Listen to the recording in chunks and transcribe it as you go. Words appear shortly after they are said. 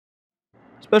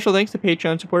Special thanks to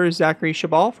Patreon supporter Zackary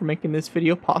Schejbal for making this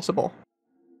video possible.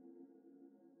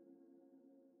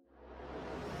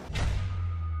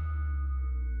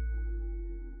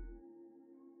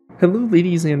 Hello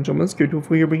ladies and gentlemen, it's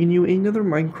Koya here bringing you another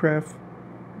Minecraft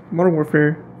Modern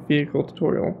Warfare vehicle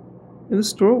tutorial. In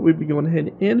this tutorial we'll be going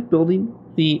ahead and building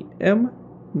the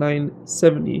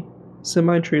M970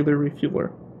 semi-trailer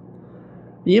refueler.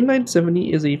 The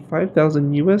M970 is a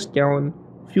 5,000 US gallon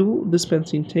fuel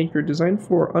dispensing tanker designed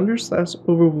for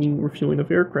under/over-wing refueling of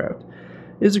aircraft.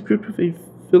 It is equipped with a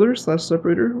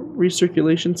filler/separator,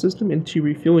 recirculation system, and 2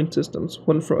 refueling systems,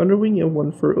 one for underwing and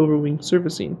one for overwing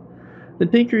servicing. The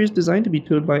tanker is designed to be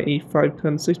towed by a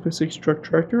 5-ton 6x6 truck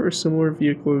tractor or similar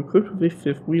vehicle equipped with a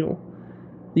 5th wheel.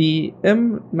 The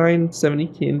M970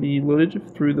 can be loaded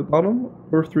through the bottom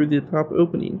or through the top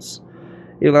openings.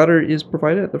 A ladder is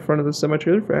provided at the front of the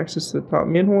semi-trailer for access to the top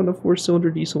manhole, and a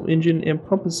 4-cylinder diesel engine and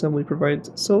pump assembly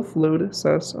provides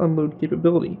self-load/unload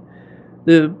capability.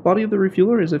 The body of the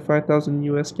refueler is a 5,000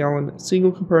 US gallon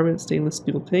single compartment stainless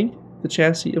steel tank. The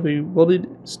chassis of a welded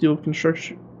steel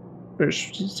construction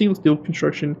stainless steel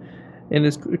construction and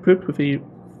is equipped with a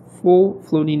full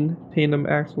floating tandem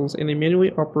axles and a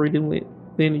manually operated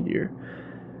landing gear.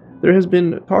 There has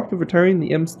been talk of retiring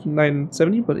the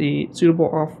M970, but a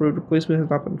suitable off-road replacement has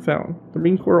not been found. The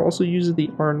Marine Corps also uses the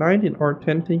R9 and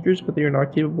R10 tankers, but they are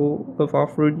not capable of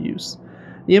off-road use.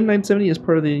 The M970 is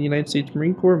part of the United States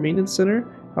Marine Corps Maintenance Center,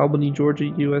 Albany, Georgia,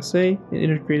 USA, an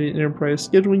integrated enterprise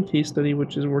scheduling case study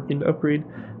which is working to upgrade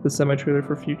the semi-trailer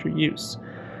for future use.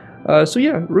 So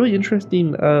yeah, really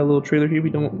interesting little trailer here. I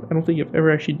don't think I've ever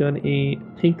actually done a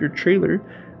tanker trailer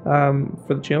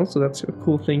for the channel, so that's a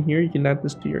cool thing here. You can add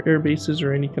this to your air bases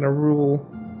or any kind of rural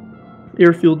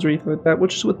airfields or anything like that,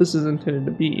 which is what this is intended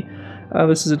to be.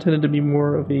 This is intended to be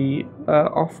more of a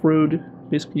off-road,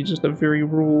 basically just a very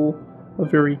rural, a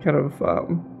very kind of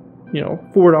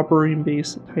forward operating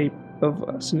base type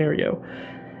of scenario.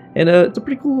 And it's a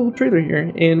pretty cool little trailer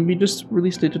here, and we just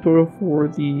released a tutorial for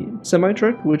the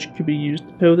semi-truck, which could be used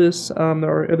to tow this. There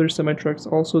are other semi-trucks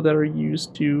also that are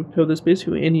used to tow this.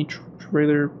 Basically, any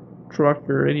trailer truck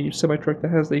or any semi-truck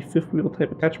that has a 5th wheel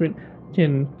type attachment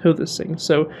can tow this thing.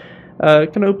 So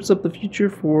it kind of opens up the future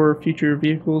for future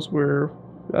vehicles where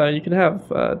you can have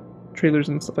trailers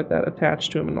and stuff like that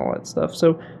attached to them and all that stuff.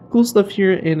 So cool stuff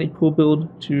here, and a cool build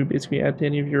to basically add to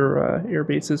any of your air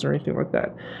bases or anything like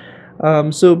that.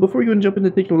 So before we go and jump into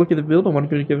taking a look at the build, I want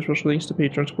to go and give special thanks to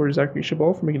Patreon supporter Zackary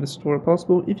Schejbal for making this tutorial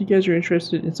possible. If you guys are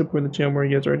interested in supporting the channel where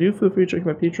you guys already do, feel free to check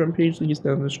my Patreon page. Link is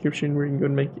down in the description where you can go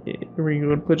and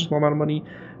pledge a small amount of money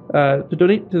to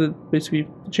donate to basically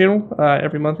the channel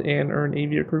every month and earn a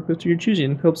vehicle request of your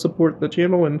choosing. Help support the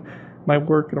channel and my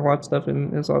work and all that stuff,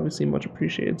 and is obviously much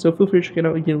appreciated. So feel free to check it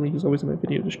out. Again, link is always in my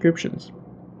video descriptions.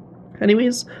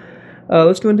 Anyways,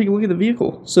 let's go and take a look at the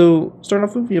vehicle. So, starting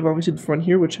off with, we have obviously the front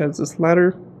here, which has this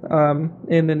ladder,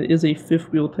 and then it is a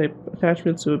 5th wheel type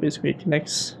attachment, so basically it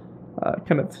connects,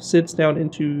 kind of sits down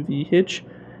into the hitch,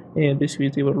 and basically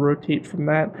it's able to rotate from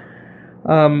that.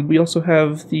 We also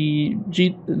have the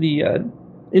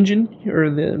engine, or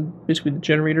basically the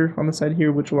generator on the side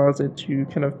here, which allows it to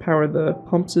kind of power the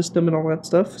pump system and all that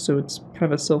stuff, so it's kind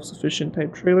of a self-sufficient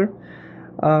type trailer.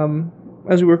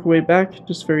 As we work our way back,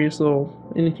 just various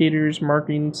little indicators,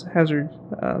 markings, hazard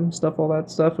stuff, all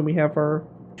that stuff, and we have our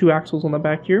 2 axles on the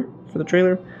back here for the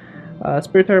trailer.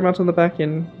 Spare tire mounts on the back,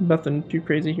 and nothing too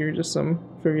crazy here, just some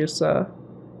various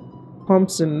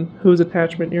pumps and hose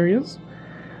attachment areas.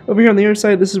 Over here on the other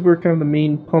side, this is where kind of the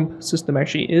main pump system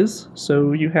actually is.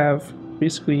 So you have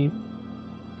basically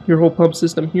your whole pump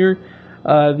system here.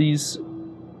 These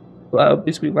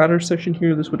basically ladder section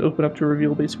here, this would open up to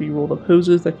reveal basically rolled up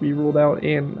hoses that can be rolled out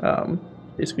and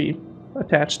basically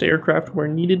attached to aircraft where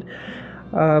needed.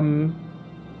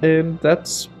 And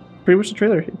that's pretty much the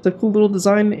trailer. It's a cool little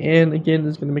design, and again,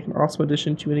 is going to make an awesome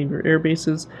addition to any of your air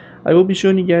bases. I will be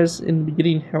showing you guys in the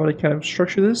beginning how to kind of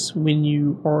structure this when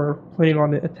you are planning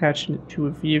on attaching it to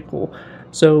a vehicle.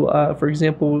 So, for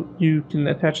example, you can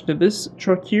attach it to this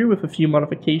truck here with a few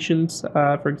modifications.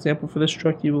 For example, for this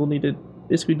truck, you will need to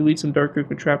basically delete some dark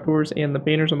oak trapdoors and the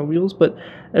banners on the wheels, but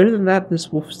other than that,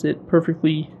 this will sit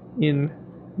perfectly in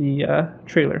the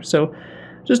trailer. So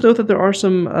just note that there are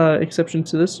some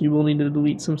exceptions to this. You will need to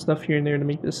delete some stuff here and there to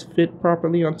make this fit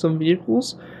properly on some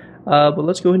vehicles. But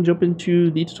let's go ahead and jump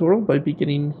into the tutorial by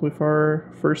beginning with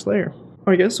our first layer.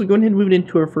 Alright guys, so going ahead and moving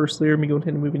into our first layer, we go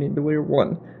ahead and moving into layer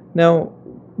 1. Now,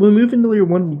 when we move into layer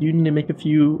 1, we do need to make a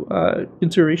few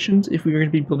considerations if we are going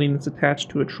to be building this attached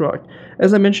to a truck.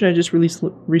 As I mentioned, I just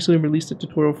recently released a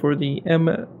tutorial for the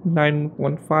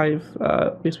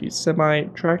M970 basically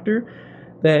semi-tractor.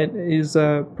 that is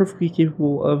perfectly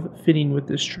capable of fitting with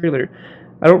this trailer.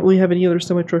 I don't really have any other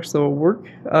semi-trucks that will work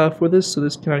for this, so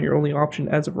this is kind of your only option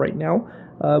as of right now.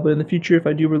 But in the future, if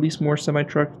I do release more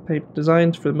semi-truck type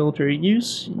designs for military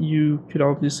use, you could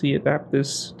obviously adapt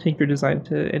this tanker design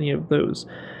to any of those.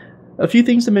 A few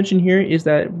things to mention here is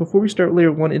that before we start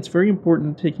layer 1, it's very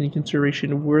important to take into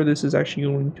consideration where this is actually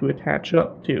going to attach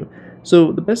up to.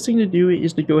 So the best thing to do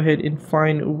is to go ahead and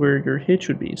find where your hitch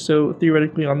would be. So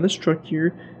theoretically on this truck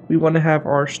here, we want to have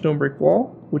our stone brick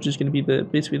wall, which is going to be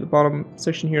basically the bottom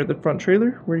section here of the front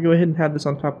trailer. We're going to go ahead and have this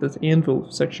on top of this anvil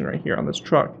section right here on this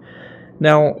truck.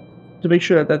 Now, to make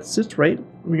sure that that sits right,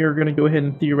 we are going to go ahead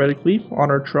and theoretically, on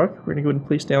our truck, we're going to go ahead and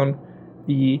place down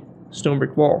the stone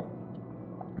brick wall,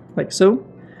 like so.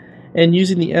 And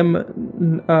using the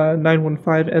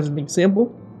M970 as an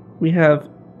example, we have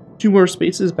 2 more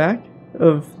spaces back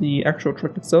of the actual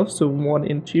truck itself, so 1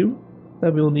 and 2,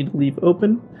 that we'll need to leave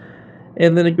open.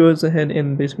 And then it goes ahead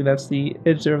and basically that's the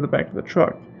edge there of the back of the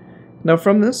truck. Now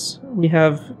from this, we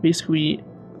have basically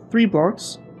 3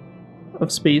 blocks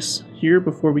of space here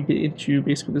before we get into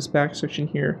basically this back section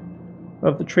here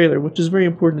of the trailer, which is very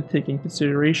important to take in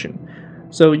consideration.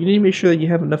 So you need to make sure that you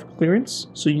have enough clearance,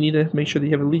 so you need to make sure that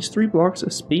you have at least 3 blocks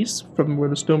of space from where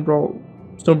the stone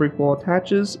brick wall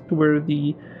attaches to where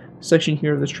the section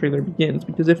here of this trailer begins,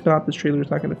 because if not, this trailer is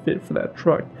not going to fit for that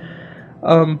truck.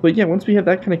 But yeah, once we have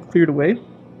that kind of cleared away,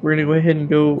 we're going to go ahead and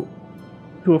go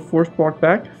to a 4th block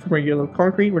back from our yellow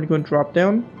concrete. We're going to go and drop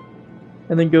down,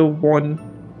 and then go 1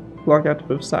 block out to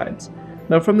both sides.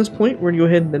 Now from this point, we're going to go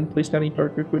ahead and then place down a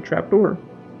dark oak wood trapdoor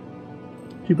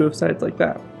to both sides like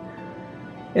that.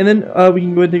 And then we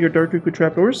can go ahead and take our dark oak wood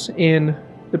trapdoors, and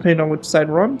depending on which side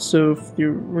we're on, so if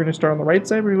we're going to start on the right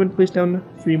side, we're going to place down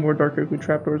 3 more dark oak wood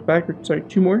trapdoors back, or sorry,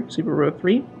 2 more, so you have a row of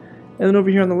 3. And then over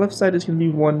here on the left side is going to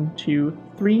be 1, 2,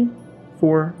 3,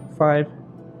 4, 5,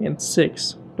 and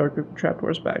 6 dark oak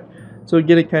trapdoors back. So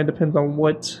again, it kind of depends on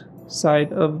what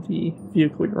side of the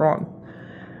vehicle you're on.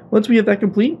 Once we have that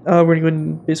complete, we're going to go ahead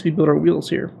and basically build our wheels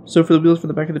here. So for the wheels for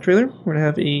the back of the trailer, we're going to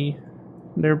have a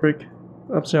nether brick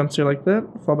upside down stair like that,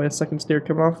 followed by a second stair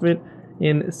coming off of it,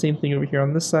 and same thing over here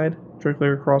on this side, directly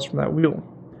across from that wheel.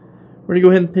 We're going to go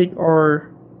ahead and take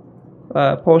our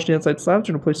polished andesite slabs.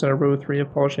 We're going to place down a row of 3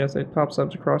 of polished andesite top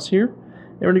slabs across here.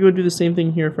 And we're going to go do the same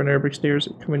thing here for nether brick stairs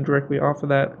coming directly off of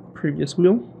that previous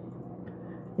wheel.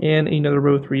 And another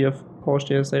row of 3 of polished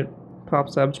andesite top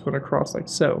slabs going across like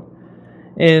so.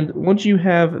 And once you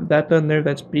have that done there,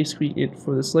 that's basically it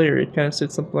for this layer. It kind of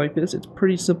sits something like this. It's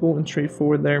pretty simple and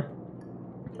straightforward there.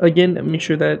 Again, make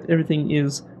sure that everything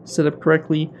is set up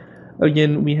correctly.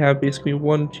 Again, we have basically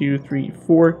 1, 2, 3,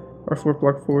 4. Our 4th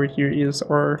block forward here is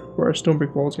where our stone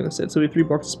brick wall is going to sit. So we have 3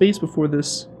 blocks of space before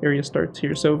this area starts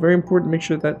here. So very important to make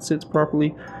sure that sits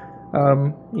properly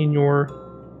in your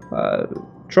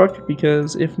truck,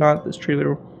 because if not, this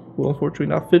trailer will unfortunately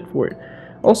not fit for it.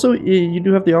 Also, you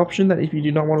do have the option that if you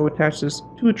do not want to attach this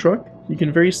to a truck, you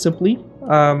can very simply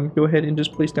go ahead and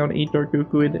just place down a dark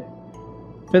oak wood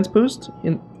fence post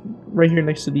right here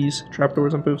next to these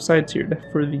trapdoors on both sides here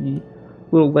for the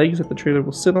little legs that the trailer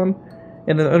will sit on.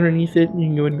 And then underneath it, you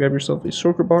can go and grab yourself a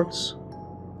shulker box,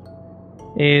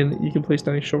 and you can place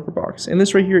down a shulker box. And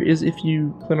this right here is if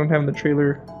you plan on having the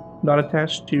trailer not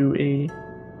attached to a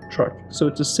truck. So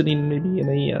it's just sitting maybe in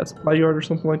a supply yard or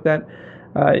something like that.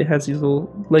 It has these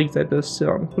little legs that it does sit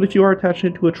on. But if you are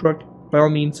attaching it to a truck, by all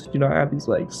means, do not add these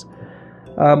legs.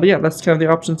 But yeah, that's kind of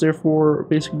the options there for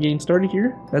basically getting started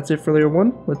here. That's it for layer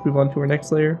 1. Let's move on to our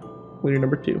next layer, layer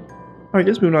number 2. Alright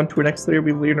guys, moving on to our next layer,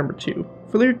 we have layer number 2.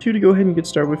 For layer 2 to go ahead and get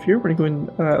started with here, we're going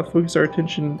to go and focus our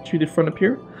attention to the front up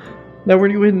here. Now we're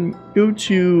going to go ahead and go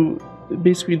to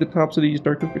basically the tops of these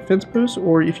dark oak fence posts,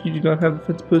 or if you do not have the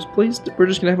fence post placed, we're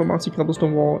just going to have a mossy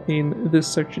cobblestone wall in this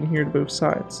section here to both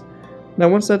sides. Now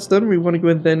once that's done, we want to go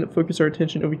ahead and then focus our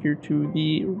attention over here to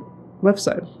the left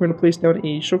side. We're going to place down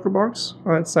a shulker box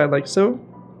on its side like so,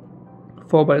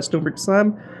 followed by a stone brick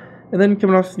slab. And then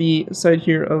coming off the side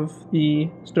here of the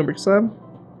stone brick slab,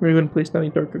 we're going to place down a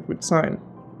dark oak wood sign.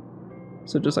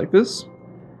 So just like this.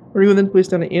 We're going to then place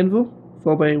down an anvil,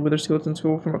 followed by a wither skeleton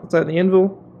skull from off the side of the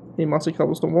anvil, a mossy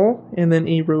cobblestone wall, and then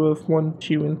a row of 1,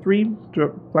 2, and 3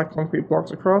 black concrete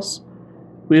blocks across,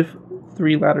 with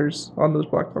 3 ladders on those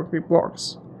black concrete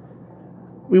blocks.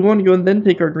 We want to go and then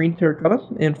take our green terracotta,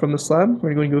 and from the slab,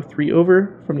 we're going to go 3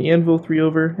 over, from the anvil 3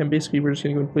 over, and basically we're just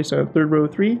going to go and place down a 3rd row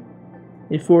of 3,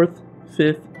 a 4th,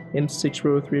 5th, and 6th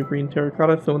row of 3 of green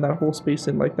terracotta, filling that whole space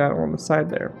in like that on the side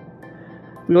there.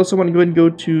 We also want to go ahead and go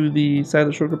to the side of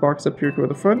the shulker box up here toward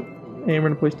the front, and we're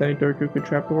going to place down a dark oak wood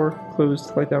trapdoor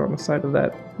closed like that on the side of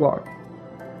that block.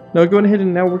 Now going ahead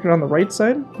and now working on the right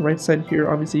side. The right side here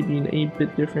obviously being a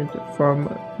bit different from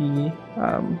the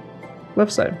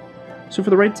left side. So for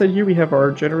the right side here we have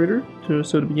our generator.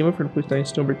 So to begin with, we're going to place down a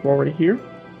stone brick wall right here.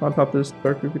 On top of this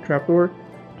dark oak trapdoor.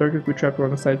 Dark oak trapdoor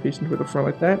on the side facing toward the front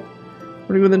like that.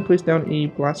 We're going to go then place down a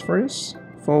blast furnace,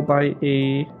 followed by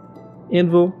a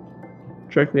anvil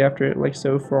directly after it, like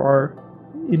so, for our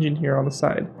engine here on the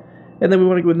side. And then we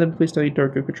want to go ahead and then place down a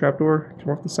dark oak trapdoor, come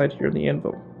off the side here on the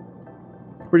anvil.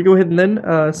 We're going to go ahead and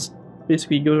then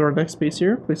basically go to our next space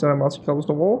here, place down a mossy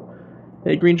cobblestone wall,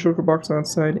 a green shulker box on the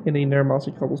side, and a narrow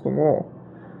mossy cobblestone wall.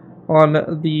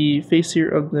 On the face here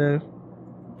of the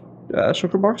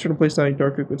shulker box, we're going to place down a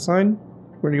dark oak sign.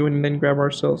 We're going to go ahead and then grab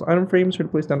ourselves item frames. We're going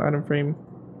to place down an item frame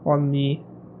on the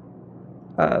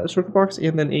shulker box,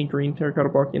 and then a green terracotta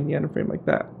block in the item frame like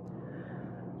that.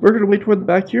 We're going to wait toward the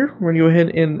back here. We're going to go ahead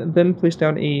and then place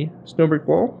down a stone brick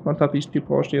wall on top of these two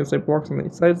polished andesite blocks on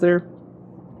the sides there.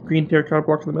 Green terracotta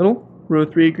block in the middle. Row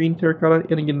 3 green terracotta,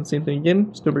 and again the same thing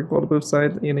again. Stone brick wall to both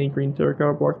sides, and a green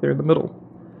terracotta block there in the middle.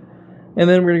 And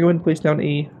then we're going to go ahead and place down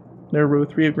another row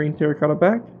 3 of green terracotta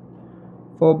back,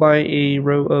 followed by a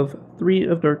row of 3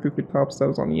 of dark oak top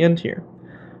slabs on the end here.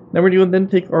 Now we're going to then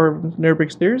take our narrow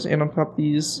brick stairs, and on top of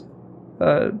these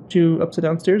 2 upside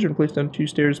down stairs, we're going to place down 2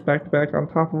 stairs back to back on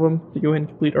top of them to go ahead and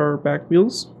complete our back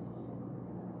wheels,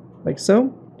 like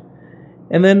so.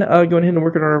 And then going ahead and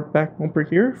work on our back bumper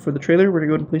here for the trailer. We're going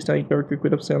to go ahead and place down a dark oak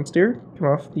upside down stair, come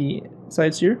off the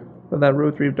sides here of that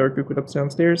row 3 of dark oak upside down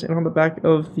stairs, and on the back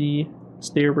of the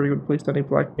stair we're going to place down a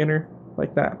black banner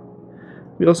like that.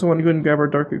 We also want to go ahead and grab our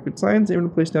dark oak signs, and we're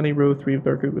going to place down a row 3 of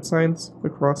dark oak signs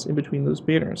across in between those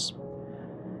banners.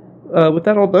 With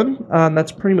that all done,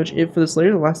 that's pretty much it for this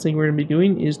layer. The last thing we're going to be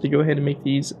doing is to go ahead and make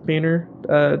these banner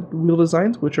wheel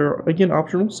designs, which are, again,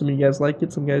 optional. Some of you guys like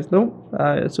it, some guys don't.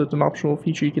 So it's an optional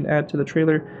feature you can add to the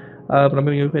trailer. But I'm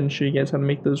going to go ahead and show you guys how to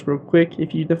make those real quick.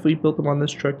 If you definitely built them on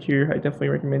this truck here, I definitely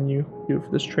recommend you do it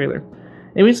for this trailer.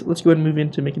 Anyways, let's go ahead and move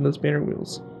into making those banner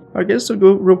wheels. Alright guys, so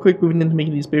go real quick moving into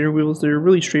making these banner wheels. They're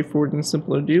really straightforward and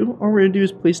simple to do. All we're going to do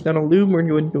is place down a loom. We're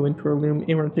going to go into our loom, and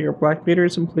we're going to take our black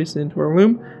banners and place it into our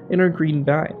loom and our green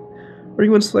die. We're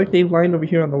going to select a line over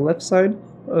here on the left side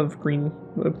of green,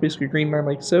 basically a green line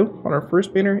like so, on our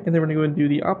first banner, and then we're going to go and do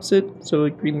the opposite, so a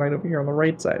green line over here on the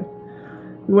right side.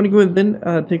 We want to go and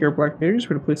then take our black banners.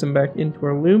 We're going to place them back into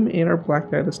our loom and our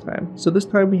black die this time. So this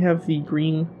time we have the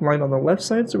green line on the left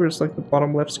side, so we're going to select the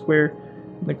bottom left square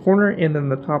in the corner, and then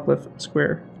the top left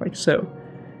square, like so.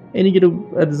 And you get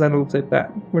a design that looks like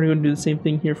that. We're going to do the same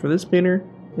thing here for this banner,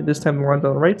 and this time the line's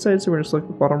on the right side, so we're going to select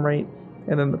the bottom right,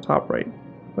 and then the top right,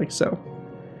 like so.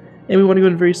 And we want to go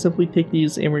and very simply take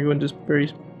these, and we're going to just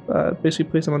very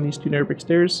basically place them on these 2 narrow brick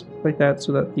stairs, like that,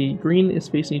 so that the green is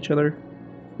facing each other,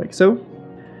 like so.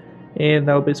 And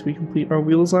that will basically complete our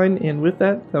wheel design, and with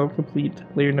that, that will complete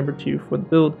layer number 2 for the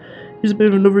build. Here's a bit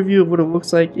of an overview of what it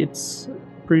looks like. It's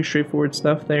pretty straightforward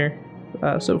stuff there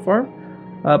so far.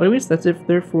 But anyways, that's it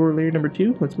there for layer number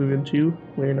 2. Let's move into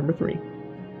layer number 3.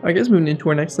 Alright guys, moving into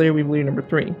our next layer, we have layer number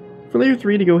 3. For layer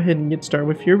 3, to go ahead and get started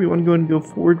with here, we want to go and go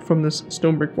forward from this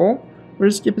stone brick wall. We're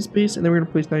going to skip a space, and then we're going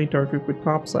to place down a dark oak wood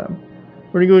top slab.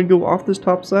 We're going to go and go off this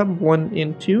top slab, 1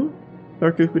 and 2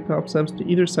 dark oak wood top slabs to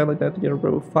either side like that to get a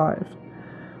row of 5.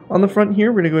 On the front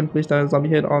here, we're going to go and place down a zombie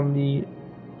head on the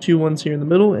 2 ones here in the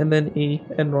middle, and then a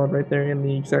end rod right there in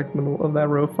the exact middle of that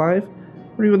row of 5.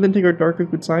 We're going to then take our dark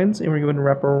oak wood signs, and we're going to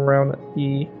wrap around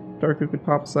the dark oak wood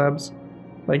top slabs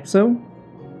like so.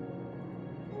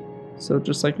 So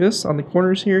just like this on the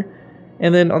corners here.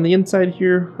 And then on the inside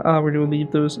here, we're going to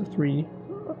leave those 3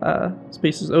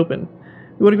 spaces open.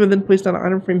 We want to go and then place down an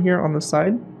item frame here on the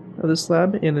side of the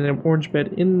slab, and then an orange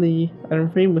bed in the item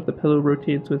frame with the pillow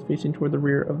rotated so it's facing toward the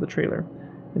rear of the trailer.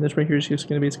 And this right here is just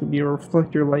going to basically be a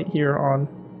reflector light here on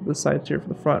the sides here for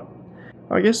the front.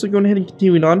 Alright guys, so going ahead and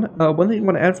continuing on, one thing I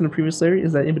want to add from the previous layer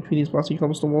is that in between these mossy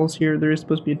cobblestone walls here, there is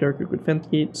supposed to be a dark oak wood fence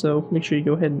gate, so make sure you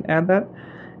go ahead and add that.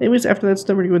 Anyways, after that's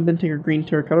done, we're going to go ahead and take our green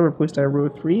terracotta and place down row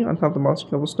 3 on top of the mossy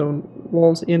cobblestone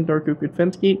walls and dark oak wood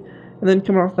fence gate. And then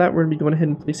coming off that, we're going to be going ahead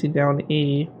and placing down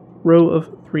a row of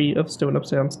 3 of stone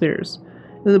upside down stairs.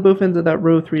 And at both ends of that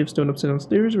row 3 of stone upside down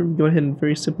stairs, we're going to go ahead and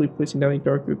very simply placing down a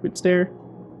dark oak wood stair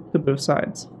to both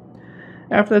sides.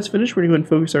 After that's finished, we're going to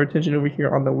go ahead and focus our attention over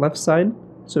here on the left side.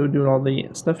 So doing all the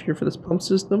stuff here for this pump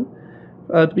system.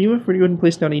 To begin with, we're going to go ahead and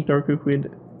place down a dark oak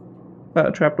wood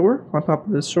trapdoor on top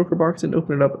of this shulker box and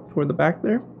open it up toward the back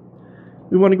there.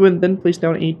 We want to go ahead and then place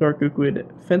down a dark oak wood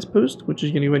fence post, which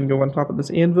is going to go ahead and go on top of this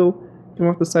anvil. Come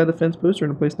off the side of the fence post, we're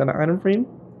going to place down an item frame,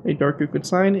 a dark oak wood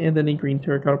sign, and then a green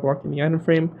terracotta block in the item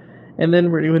frame. And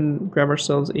then we're going to go ahead and grab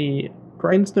ourselves a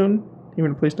grindstone, We're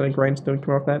going to place down a grindstone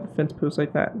coming off that fence post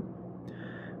like that.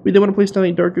 We then want to place down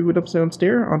a dark oak wood upside down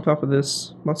stair on top of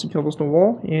this mustard cobblestone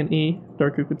wall and a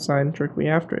dark oak wood sign directly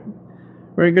after it.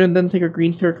 We're going to then take our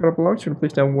green terracotta blocks. We're going to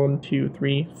place down 1, 2,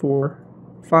 3, 4,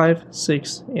 5,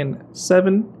 6, and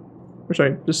 7. Or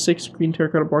sorry, just 6 green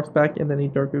terracotta blocks back, and then a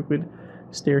dark oak wood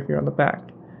stair here on the back.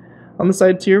 On the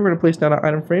sides here, we're going to place down an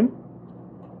item frame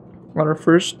on our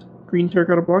first green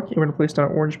terracotta block, and we're going to place down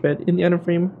an orange bed in the item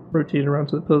frame, rotate it around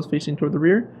so the pillars facing toward the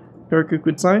rear, dark oak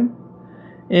wood sign,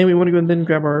 and we want to go and then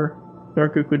grab our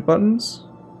dark oak wood buttons,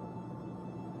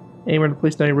 and we're going to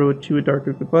place down a row of 2 dark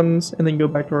oak wood buttons, and then go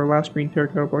back to our last green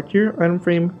terracotta block here, item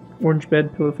frame, orange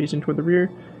bed, pillow facing toward the rear,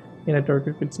 and a dark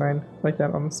oak wood sign like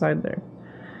that on the side there.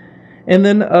 And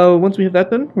then once we have that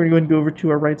done, we're going to go over to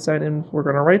our right side and work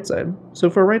on our right side.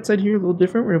 So for our right side here, a little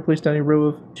different, we're going to place down a row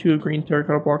of 2 green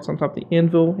terracotta blocks on top of the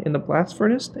anvil in the blast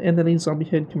furnace, and then a zombie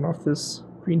head coming off this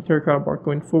green terracotta block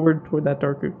going forward toward that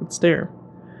dark oak wood stair.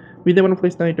 We then want to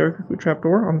place down a dark oak wood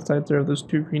trapdoor on the sides there of those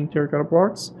 2 green terracotta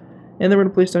blocks, and then we're going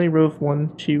to place down a row of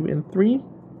 1, 2, and 3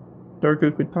 dark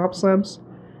oak wood top slabs,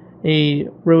 a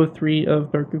row of 3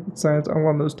 of dark oak wood signs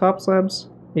along those top slabs,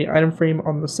 a item frame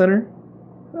on the center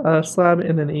slab,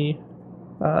 and then a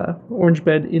orange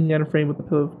bed in the item frame with the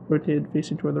pillow rotated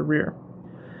facing toward the rear.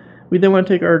 We then want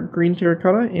to take our green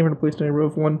terracotta and we're going to place down a row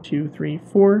of 1, 2, 3,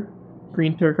 4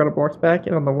 green terracotta blocks back,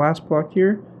 and on the last block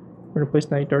here, we're going to place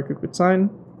down a dark oak wood sign,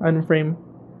 item frame,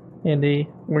 and a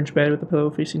orange bed with the pillow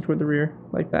facing toward the rear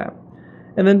like that.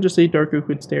 And then just a dark oak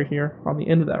wood stair here on the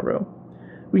end of that row.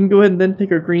 We can go ahead and then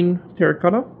take our green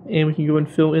terracotta and we can go and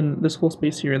fill in this whole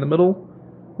space here in the middle,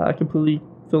 completely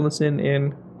fill this in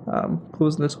and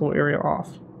closing this whole area off.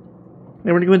 And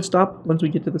we're going to go ahead and stop once we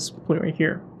get to this point right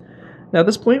here. Now at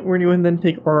this point, we're going to go ahead and then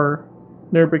take our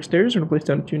nether brick stairs. We're going to place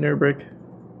down 2 nether brick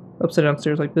upside down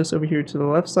stairs like this over here to the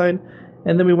left side.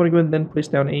 And then we want to go ahead and then place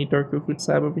down a dark oak wood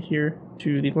slab over here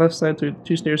to the left side. So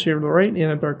 2 stairs here to the right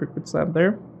and a dark oak wood slab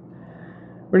there.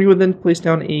 We're going to go ahead and then place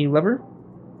down a lever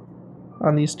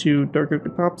on these 2 dark oak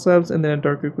wood top slabs and then a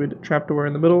dark oak wood trapdoor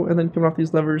in the middle. And then coming off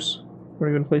these levers, we're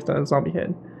going to place down a zombie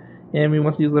head. And we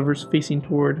want these levers facing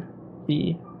toward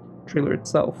the trailer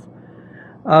itself.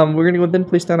 We're going to go then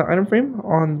place down an item frame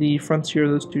on the fronts here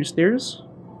of those 2 stairs.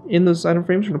 In those item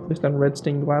frames, we're going to place down red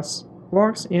stained glass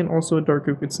blocks and also a dark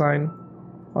oak wood sign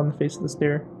on the face of the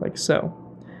stair, like so.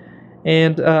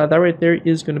 And that right there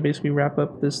is going to basically wrap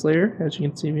up this layer. As you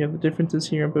can see, we have the differences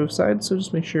here on both sides, so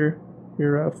just make sure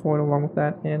you're following along with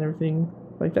that and everything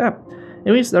like that.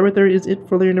 Anyways, that right there is it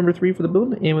for layer number 3 for the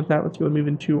build, and with that, let's go and move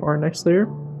into our next layer,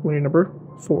 layer number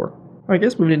 4. Alright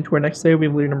guys, moving into our next layer, we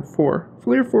have layer number 4.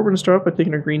 For layer 4, we're going to start off by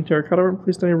taking our green terracotta and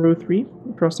place down a row 3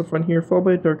 across the front here, followed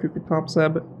by a dark oak top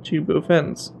slab to both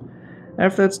ends.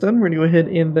 After that's done, we're going to go ahead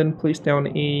and then place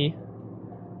down a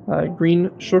green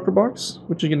shulker box,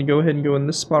 which is going to go ahead and go in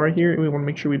this spot right here, and we want to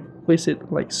make sure we place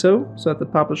it like so, so that the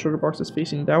top of the shulker box is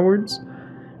facing downwards.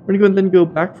 We're going to go ahead and then go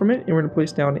back from it, and we're going to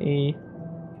place down a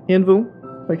anvil,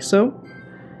 like so.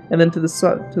 And then to the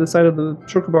side of the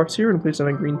shulker box here, we're going to place down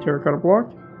a green terracotta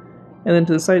block. And then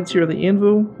to the sides here of the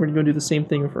anvil, we're going to go do the same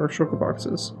thing for our shulker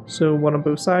boxes. So one on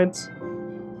both sides,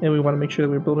 and we want to make sure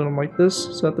that we're building them like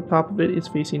this, so that the top of it is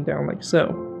facing down like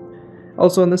so.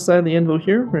 Also on this side of the anvil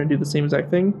here, we're going to do the same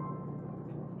exact thing.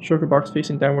 Shulker box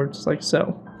facing downwards like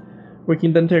so. We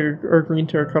can then take our green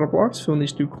terracotta blocks, fill in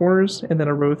these 2 corners, and then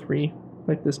a row 3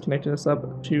 like this, connecting us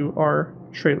up to our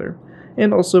trailer.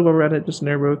 And also while we're at it, just an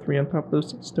row 3 on top of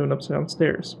those stone upside down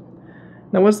stairs.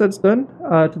 Now once that's done,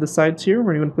 to the sides here,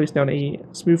 we're going to place down a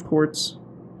smooth quartz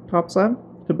top slab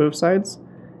to both sides.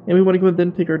 And we want to go ahead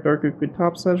and then take our dark oak wood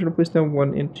top slabs. We're going to place down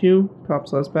 1 and 2, top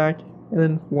slabs back, and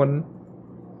then 1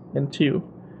 and 2.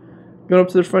 Going up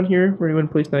to the front here, we're going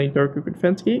to place down a dark oak wood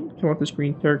fence gate, come off this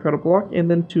green terracotta block,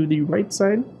 and then to the right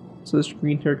side, so this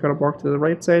green terracotta block to the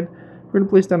right side, we're going to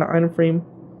place down an item frame,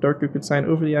 dark oak wood sign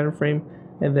over the item frame,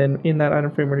 and then in that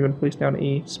item frame, we're going to place down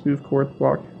a smooth quartz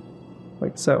block,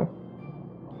 like so.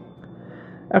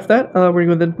 After that, we're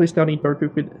going to then place down a dark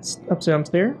oak wood upside down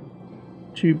stair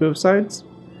to both sides.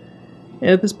 And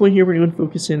at this point here, we're going to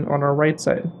focus in on our right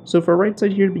side. So for our right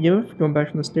side here to begin with, going back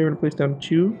from the stair, we're going to place down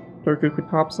 2 dark oak wood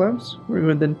top slabs. We're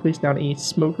going to then place down a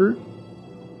smoker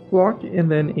block and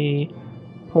then a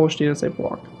polished andesite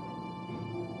block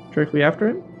directly after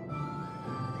it.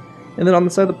 And then on the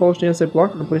side of the polished andesite block,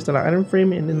 we're going to place down an item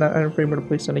frame, and in that item frame, we're going to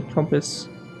place down a compass,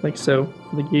 like so,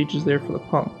 for the gauges there for the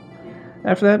pump.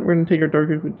 After that, we're going to take our dark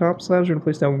oak wood top slabs. We're going to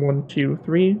place down 1, 2,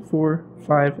 3, 4,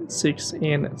 5, 6,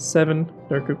 and 7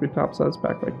 dark oak wood top slabs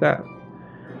back like that.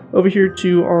 Over here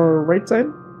to our right side,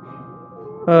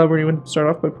 we're going to start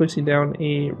off by placing down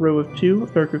a row of 2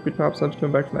 dark oak wood top slabs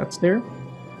coming back from that stair.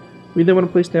 We then want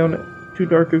to place down 2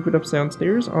 dark oak wood up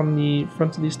downstairs. On the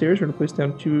front of these stairs, we're going to place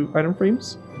down 2 item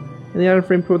frames. In the item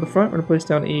frame toward the front, we're going to place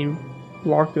down a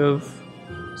block of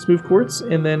smooth quartz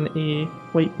and then a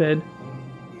white bed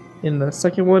in the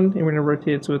second one, and we're going to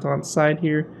rotate it so it's on the side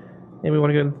here. And we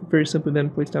want to go very simply then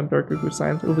place down dark oak wood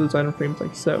signs over those item frames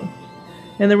like so.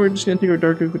 And then we're just going to take our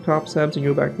dark oak wood top slabs and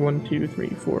go back 1, 2, 3,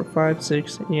 4, 5,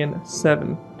 6, and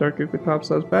 7 dark oak wood top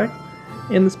slabs back.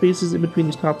 And the spaces in between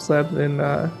these top slabs and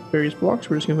various blocks,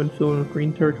 we're just going to fill in with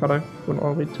green terracotta going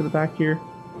all the way to the back here,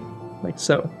 like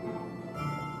so.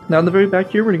 Now in the very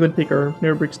back here, we're going to take our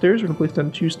narrow brick stairs. We're going to place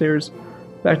down 2 stairs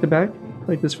back to back,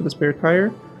 like this for the spare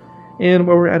tire. And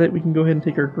while we're at it, we can go ahead and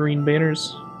take our green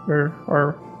banners, or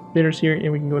our banners here,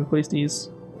 and we can go and place these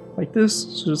like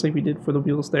this, so just like we did for the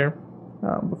wheels there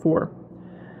before.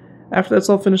 After that's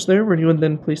all finished there, we're going to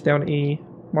then place down a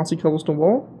mossy cobblestone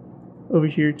wall over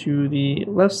here to the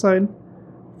left side,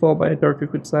 followed by a dark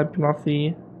oak wood slab coming off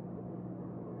the,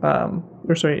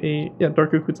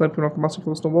 dark oak wood slab coming off the mossy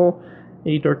cobblestone wall,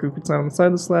 a dark oak wood slab on the side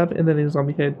of the slab, and then a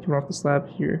zombie head coming off the slab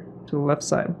here to the left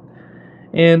side.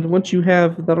 And once you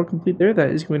have that all complete there, that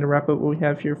is going to wrap up what we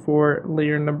have here for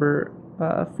layer number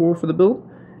 4 for the build.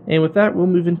 And with that, we'll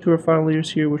move into our final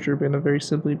layers here, which are going to very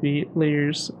simply be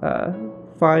layers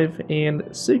 5 and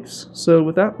 6. So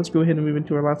with that, let's go ahead and move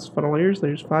into our last final layers,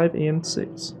 layers 5 and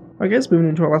 6. Alright guys, moving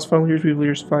into our last final layers, we have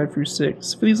layers 5 through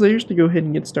 6. For these layers, to go ahead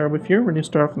and get started with here, we're going to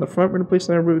start off in the front. We're going to place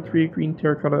down a row of 3 green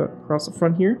terracotta across the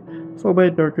front here, followed by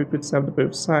a dark oak wood slab to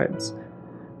both sides.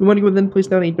 We want to go then place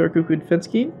down a dark oak wood fence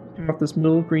gate, off this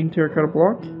middle green terracotta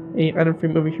block, a item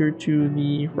frame over here to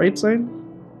the right side,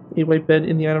 a white bed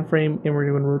in the item frame, and we're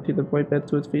going to rotate the white bed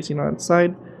so it's facing on its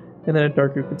side, and then a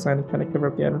dark oak wood sign to kind of cover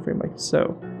up the item frame like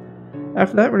so.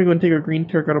 After that, we're going to take our green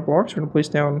terracotta blocks. We're going to place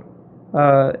down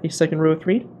a second row of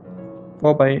 3,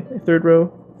 followed by a third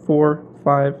row, 4,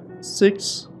 5,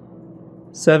 6,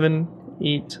 7,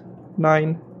 8,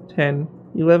 9, 10,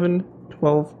 11,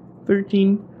 12,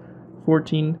 13,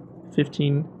 14,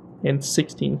 15, and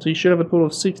 16. So you should have a total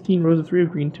of 16 rows of 3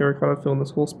 of green terracotta filling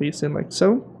this whole space in like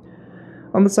so.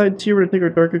 On the sides here, we're going to take our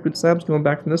dark oak wood slabs going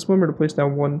back from this one. We're going to place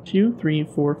down 1, 2, 3,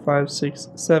 4, 5, 6,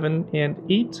 7, and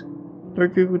 8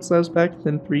 dark oak wood slabs back,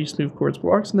 then 3 smooth quartz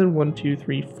blocks, and then 1, 2,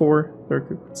 3, 4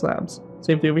 dark oak wood slabs.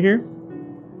 Same thing over here.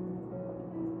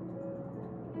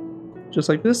 Just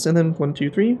like this, and then 1, 2,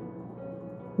 3, and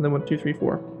then 1, 2, 3,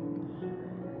 4.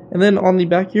 And then on the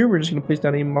back here, we're just going to place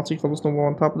down a mossy cobblestone wall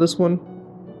on top of this one.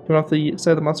 Coming off the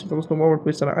side of the mossy cobblestone wall, we're going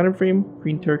to place down an item frame,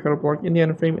 green terracotta block in the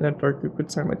item frame, and a dark oak wood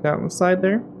sign like that on the side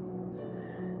there.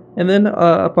 And then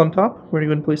up on top, we're going to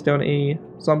go and place down a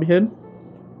zombie head,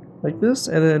 like this,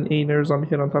 and then another zombie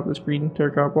head on top of this green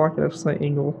terracotta block at a slight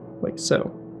angle, like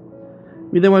so.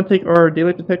 We then want to take our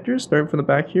daylight detectors, starting from the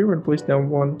back here. We're going to place down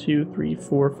 1, 2, 3,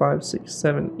 4, 5, 6,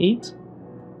 7, 8.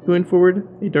 Going forward,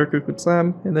 a dark oak wood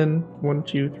slab, and then 1,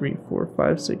 2, 3, 4,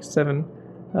 5, 6, 7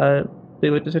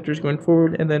 daylight detectors going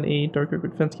forward, and then a dark oak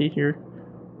wood fence gate here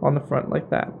on the front like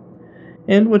that.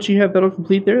 And once you have that all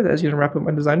complete there, that is going to wrap up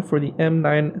my design for the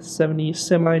M970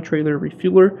 semi-trailer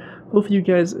refueler. Hopefully you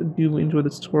guys do enjoy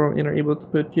this tutorial and are able to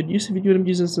put good use if you do end up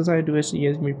using this design. I do ask you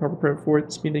guys give me proper credit for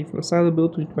it. Speeding from the side of the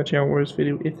build to my channel or this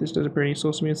video if this does appear any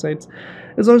social media sites.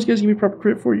 As long as you guys give me proper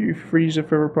credit for it, you're free to use it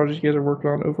for whatever project you guys are working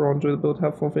on. Overall, enjoy the build,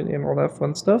 have fun with it, and all that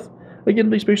fun stuff.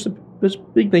 Again, big thanks to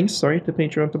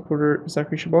Patreon supporter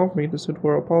Zackary Schejbal for making this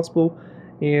tutorial possible.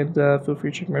 And feel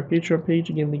free to check my Patreon page.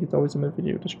 Again, link is always in my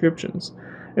video descriptions.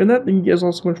 And that, thank you guys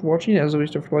all so much for watching. As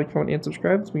always, don't forget to like, comment, and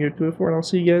subscribe. That's me here to it for, and I'll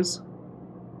see you guys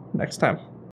next time.